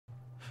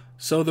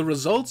So the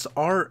results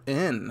are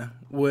in,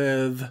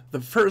 with the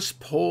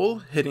first poll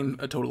hitting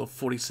a total of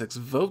 46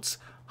 votes.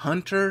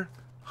 Hunter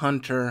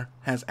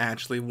has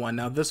actually won.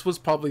 Now this was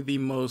probably the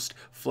most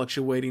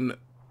fluctuating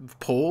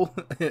poll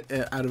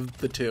out of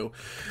the two.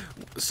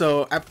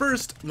 So at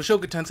first,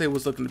 Mushoku Tensei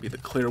was looking to be the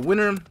clear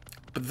winner.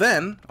 But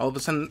then, all of a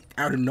sudden,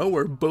 out of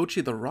nowhere,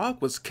 Bocchi the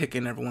Rock was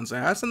kicking everyone's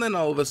ass, and then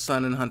all of a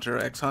sudden, Hunter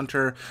x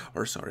Hunter,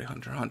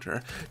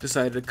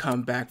 decided to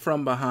come back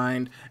from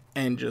behind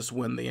and just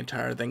win the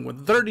entire thing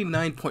with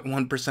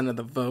 39.1% of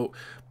the vote,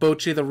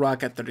 Bocchi the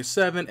Rock at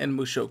 37, and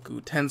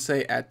Mushoku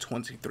Tensei at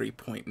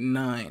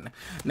 23.9.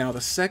 Now, the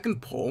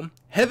second poll,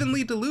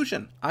 Heavenly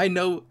Delusion. I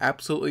know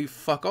absolutely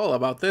fuck all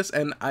about this,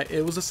 and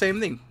it was the same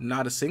thing.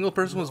 Not a single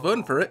person was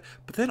voting for it,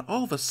 but then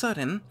all of a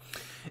sudden,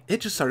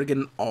 it just started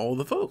getting all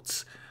the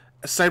votes.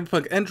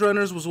 Cyberpunk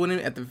Edgerunners was winning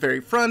at the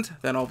very front.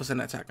 Then all of a sudden,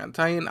 Attack on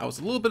Titan. I was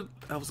a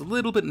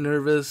little bit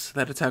nervous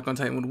that Attack on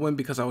Titan would win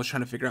because I was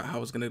trying to figure out how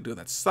I was going to do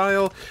that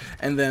style.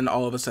 And then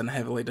all of a sudden,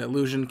 Heavenly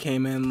Delusion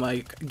came in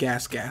like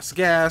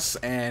gas,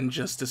 and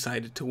just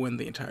decided to win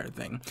the entire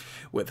thing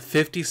with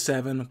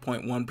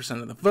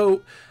 57.1% of the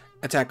vote.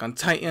 Attack on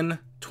Titan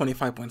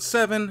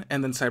 25.7,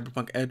 and then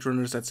Cyberpunk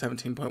Edgerunners at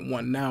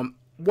 17.1. Now,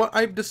 what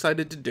I've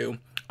decided to do,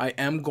 I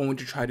am going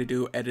to try to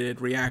do edited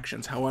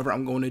reactions. However,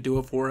 I'm going to do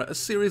it for a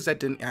series that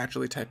didn't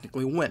actually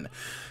technically win.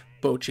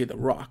 Bocchi the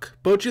Rock.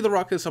 Bocchi the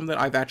Rock is something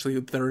I've actually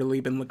thoroughly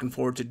been looking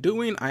forward to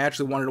doing. I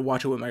actually wanted to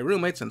watch it with my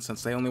roommates, and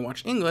since they only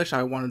watch English,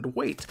 I wanted to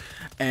wait.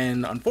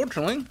 And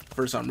unfortunately,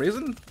 for some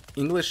reason,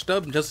 English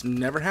dub just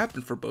never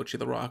happened for Bocchi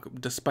the Rock,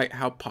 despite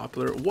how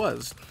popular it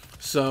was.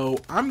 So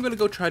I'm going to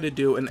go try to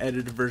do an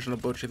edited version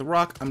of Bocchi the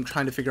Rock. I'm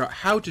trying to figure out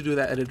how to do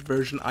that edited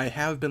version. I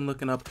have been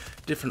looking up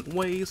different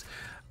ways.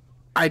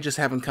 I just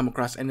haven't come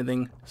across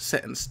anything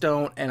set in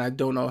stone, and I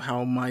don't know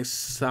how my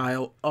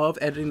style of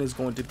editing is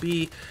going to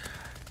be.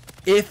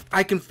 If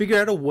I can figure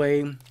out a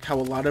way how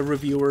a lot of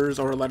reviewers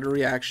or a lot of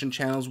reaction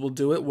channels will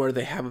do it, where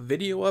they have a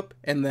video up,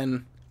 and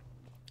then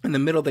in the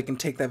middle they can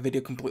take that video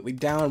completely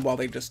down while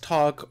they just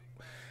talk.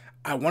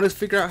 I want to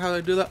figure out how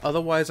to do that.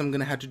 Otherwise, I'm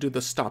going to have to do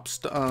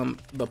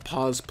the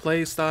pause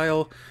play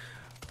style,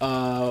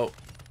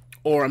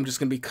 or I'm just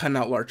going to be cutting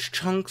out large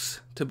chunks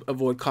to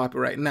avoid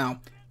copyright. Now,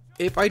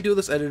 if I do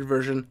this edited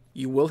version,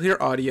 you will hear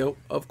audio,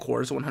 of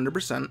course,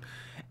 100%,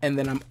 and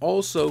then I'm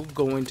also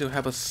going to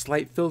have a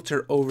slight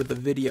filter over the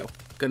video.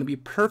 Going to be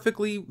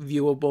perfectly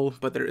viewable,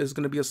 but there is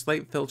going to be a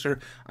slight filter.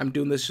 I'm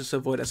doing this just to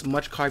avoid as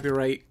much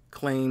copyright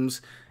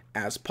claims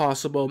as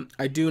possible.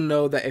 I do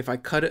know that if I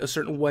cut it a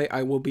certain way,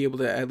 I will be able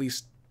to at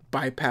least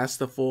bypass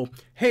the full,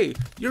 hey,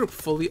 you're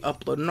fully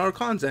uploading our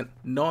content.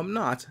 No, I'm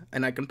not,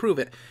 and I can prove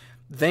it.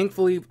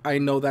 Thankfully, I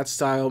know that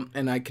style,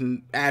 and I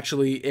can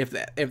actually, if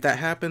that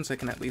happens, I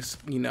can at least,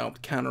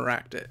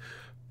 counteract it.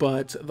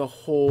 But the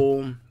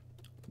whole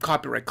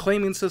copyright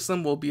claiming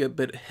system will be a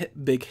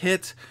big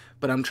hit,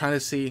 but I'm trying to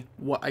see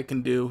what I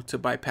can do to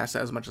bypass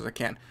that as much as I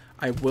can.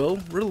 I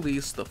will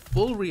release the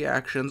full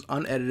reactions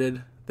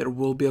unedited. There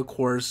will be, of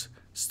course,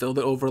 still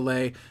the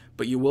overlay,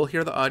 but you will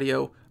hear the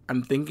audio.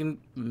 I'm thinking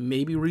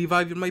maybe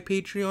reviving my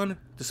Patreon,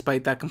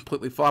 despite that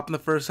completely flopping the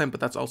first time, but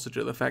that's also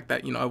due to the fact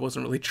that, I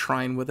wasn't really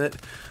trying with it.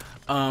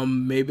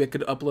 Maybe I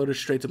could upload it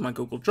straight to my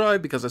Google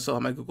Drive, because I still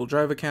have my Google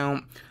Drive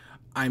account.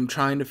 I'm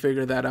trying to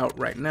figure that out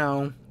right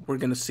now. We're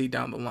going to see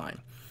down the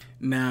line.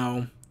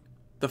 Now,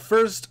 the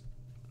first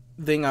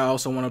thing I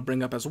also want to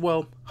bring up as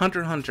well,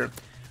 Hunter x Hunter.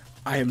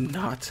 I am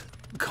not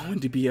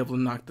going to be able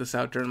to knock this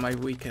out during my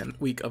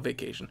week of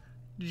vacation.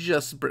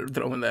 Just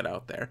throwing that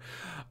out there.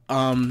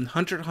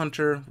 Hunter x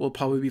Hunter will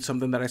probably be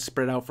something that I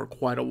spread out for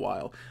quite a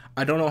while.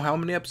 I don't know how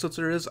many episodes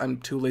there is. I'm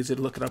too lazy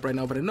to look it up right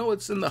now, but I know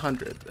it's in the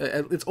 100.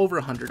 It's over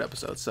 100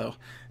 episodes, so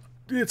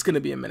it's going to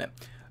be a minute.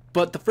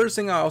 But the first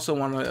thing I also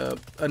want to,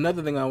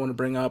 another thing I want to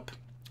bring up,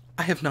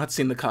 I have not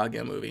seen the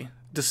Kaguya movie.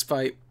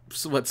 Despite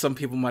what some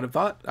people might have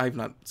thought, I have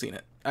not seen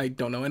it. I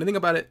don't know anything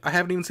about it. I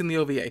haven't even seen the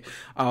OVA.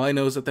 All I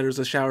know is that there's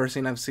a shower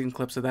scene. I've seen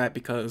clips of that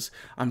because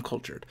I'm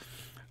cultured.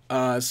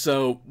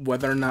 So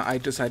whether or not I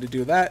decide to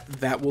do that,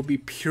 that will be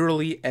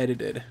purely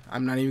edited.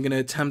 I'm not even going to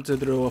attempt to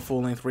throw a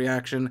full-length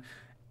reaction.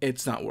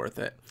 It's not worth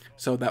it.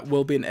 So that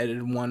will be an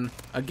edited one.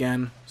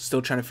 Again,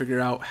 still trying to figure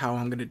out how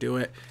I'm going to do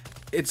it.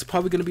 It's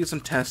probably going to be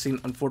some testing.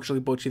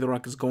 Unfortunately, Bocchi the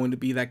Rock is going to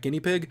be that guinea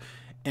pig.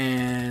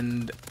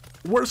 And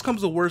worst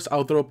comes to worst,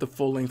 I'll throw up the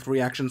full-length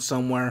reaction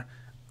somewhere.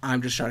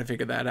 I'm just trying to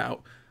figure that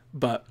out.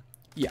 But,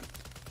 yeah.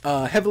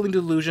 Heavenly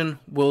Delusion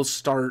will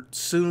start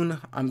soon.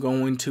 I'm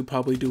going to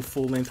probably do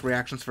full-length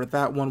reactions for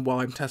that one while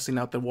I'm testing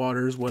out the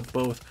waters with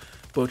both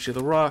Bocchi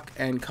the Rock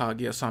and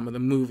Kaguya-sama the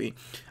movie.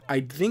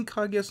 I think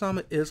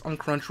Kaguya-sama is on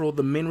Crunchyroll.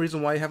 The main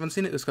reason why I haven't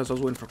seen it is because I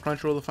was waiting for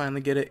Crunchyroll to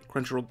finally get it.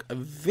 Crunchyroll, I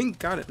think,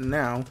 got it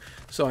now,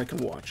 so I can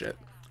watch it.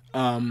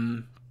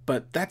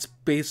 But that's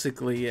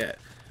basically it.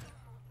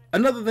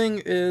 Another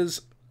thing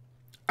is,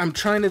 I'm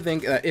trying to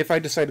think that if I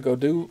decide to go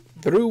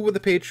through with the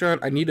Patreon,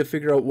 I need to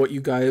figure out what you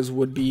guys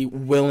would be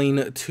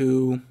willing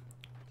to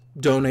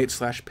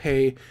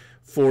donate/pay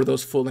for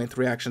those full-length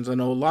reactions. I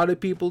know a lot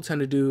of people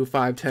tend to do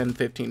 $5, $10,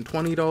 $15,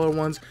 $20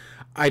 ones.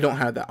 I don't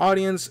have that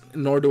audience,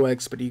 nor do I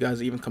expect you guys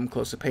to even come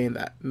close to paying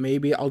that.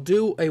 Maybe I'll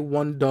do a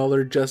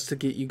 $1 just to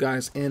get you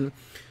guys in.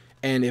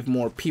 And if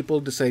more people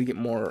decide to get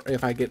more,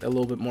 if I get a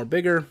little bit more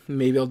bigger,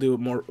 maybe I'll do it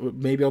more,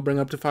 maybe I'll bring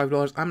up to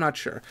 $5. I'm not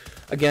sure.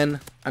 Again,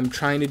 I'm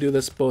trying to do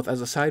this both as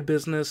a side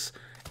business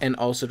and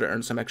also to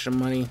earn some extra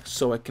money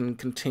so I can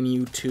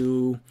continue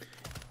to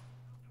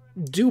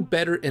do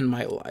better in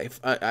my life.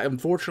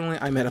 Unfortunately,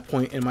 I'm at a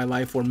point in my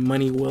life where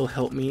money will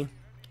help me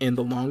in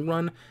the long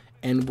run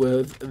and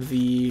with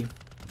the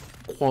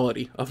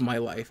quality of my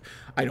life.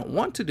 I don't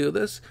want to do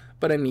this,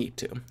 but I need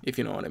to, if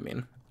you know what I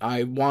mean.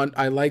 I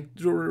like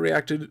to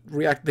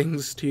react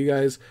things to you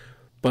guys,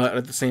 but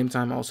at the same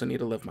time I also need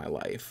to live my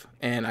life,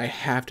 and I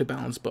have to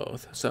balance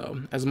both.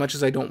 So as much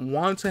as I don't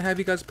want to have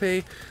you guys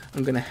pay,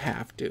 I'm gonna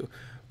have to.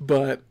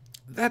 But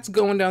that's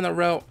going down that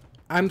route.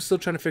 I'm still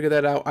trying to figure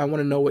that out. I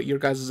want to know what your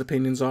guys'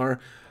 opinions are.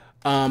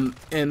 And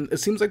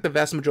it seems like the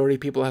vast majority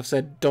of people have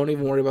said don't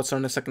even worry about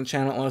starting a second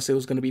channel unless it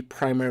was going to be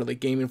primarily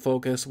gaming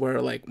focused, where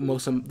like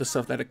most of the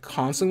stuff that it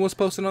constantly was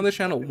posted on the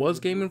channel was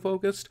gaming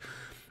focused.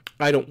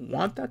 I don't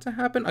want that to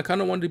happen. I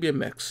kind of wanted to be a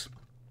mix.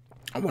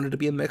 I wanted to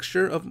be a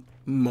mixture of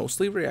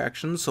mostly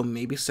reactions, so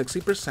maybe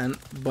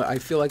 60%, but I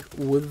feel like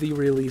with the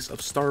release of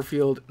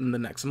Starfield in the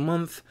next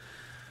month,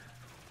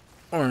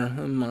 or a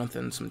month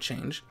and some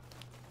change,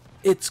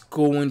 it's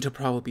going to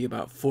probably be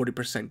about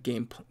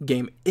 40%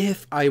 game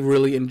if I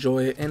really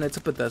enjoy it. And it's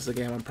a Bethesda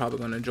game, I'm probably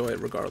going to enjoy it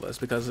regardless,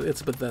 because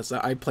it's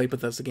Bethesda. I play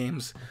Bethesda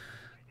games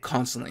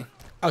constantly,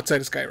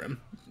 outside of Skyrim.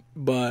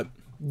 But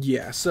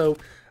yeah, so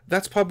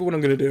that's probably what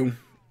I'm going to do.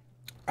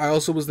 I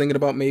also was thinking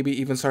about maybe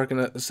even setting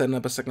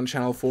up a second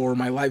channel for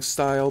my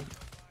lifestyle.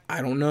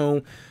 I don't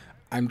know.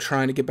 I'm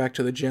trying to get back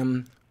to the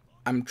gym.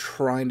 I'm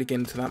trying to get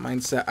into that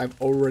mindset. I've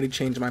already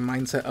changed my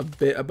mindset a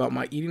bit about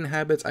my eating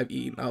habits. I've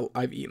eaten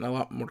a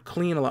lot more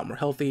clean, a lot more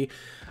healthy.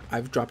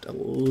 I've dropped a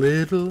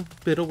little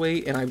bit of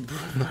weight, and I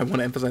want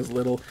to emphasize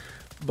little,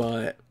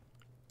 but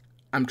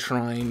I'm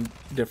trying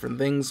different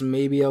things.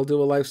 Maybe I'll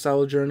do a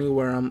lifestyle journey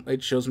where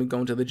it shows me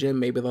going to the gym.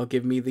 Maybe they'll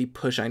give me the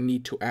push I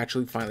need to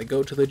actually finally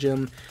go to the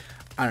gym.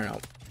 I don't know.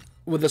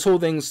 With this whole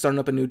thing, starting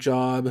up a new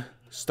job,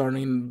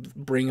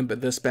 bringing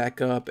this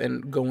back up,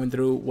 and going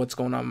through what's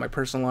going on in my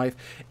personal life,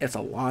 it's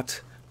a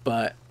lot.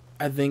 But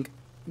I think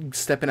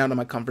stepping out of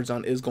my comfort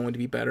zone is going to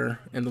be better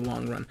in the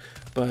long run.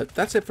 But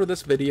that's it for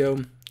this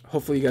video.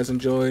 Hopefully you guys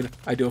enjoyed.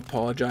 I do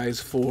apologize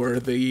for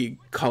the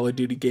Call of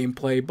Duty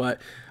gameplay,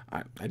 but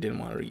I didn't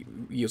want to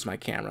use my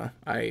camera.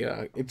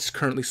 It's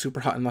currently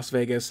super hot in Las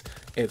Vegas.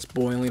 It's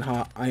boiling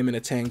hot. I'm in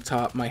a tank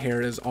top. My hair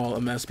is all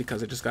a mess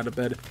because I just got to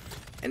bed.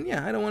 And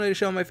yeah, I don't want to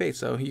show my face,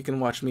 so you can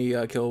watch me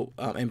kill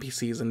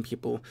NPCs and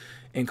people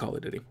in Call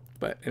of Duty.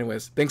 But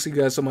anyways, thanks you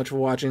guys so much for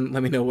watching.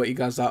 Let me know what you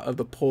guys thought of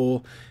the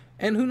poll.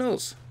 And who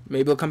knows?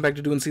 Maybe I'll come back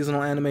to doing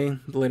seasonal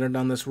anime later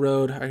down this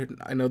road.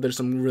 I know there's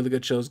some really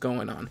good shows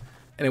going on.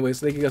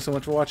 Anyways, thank you guys so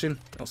much for watching.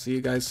 I'll see you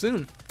guys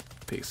soon.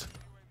 Peace.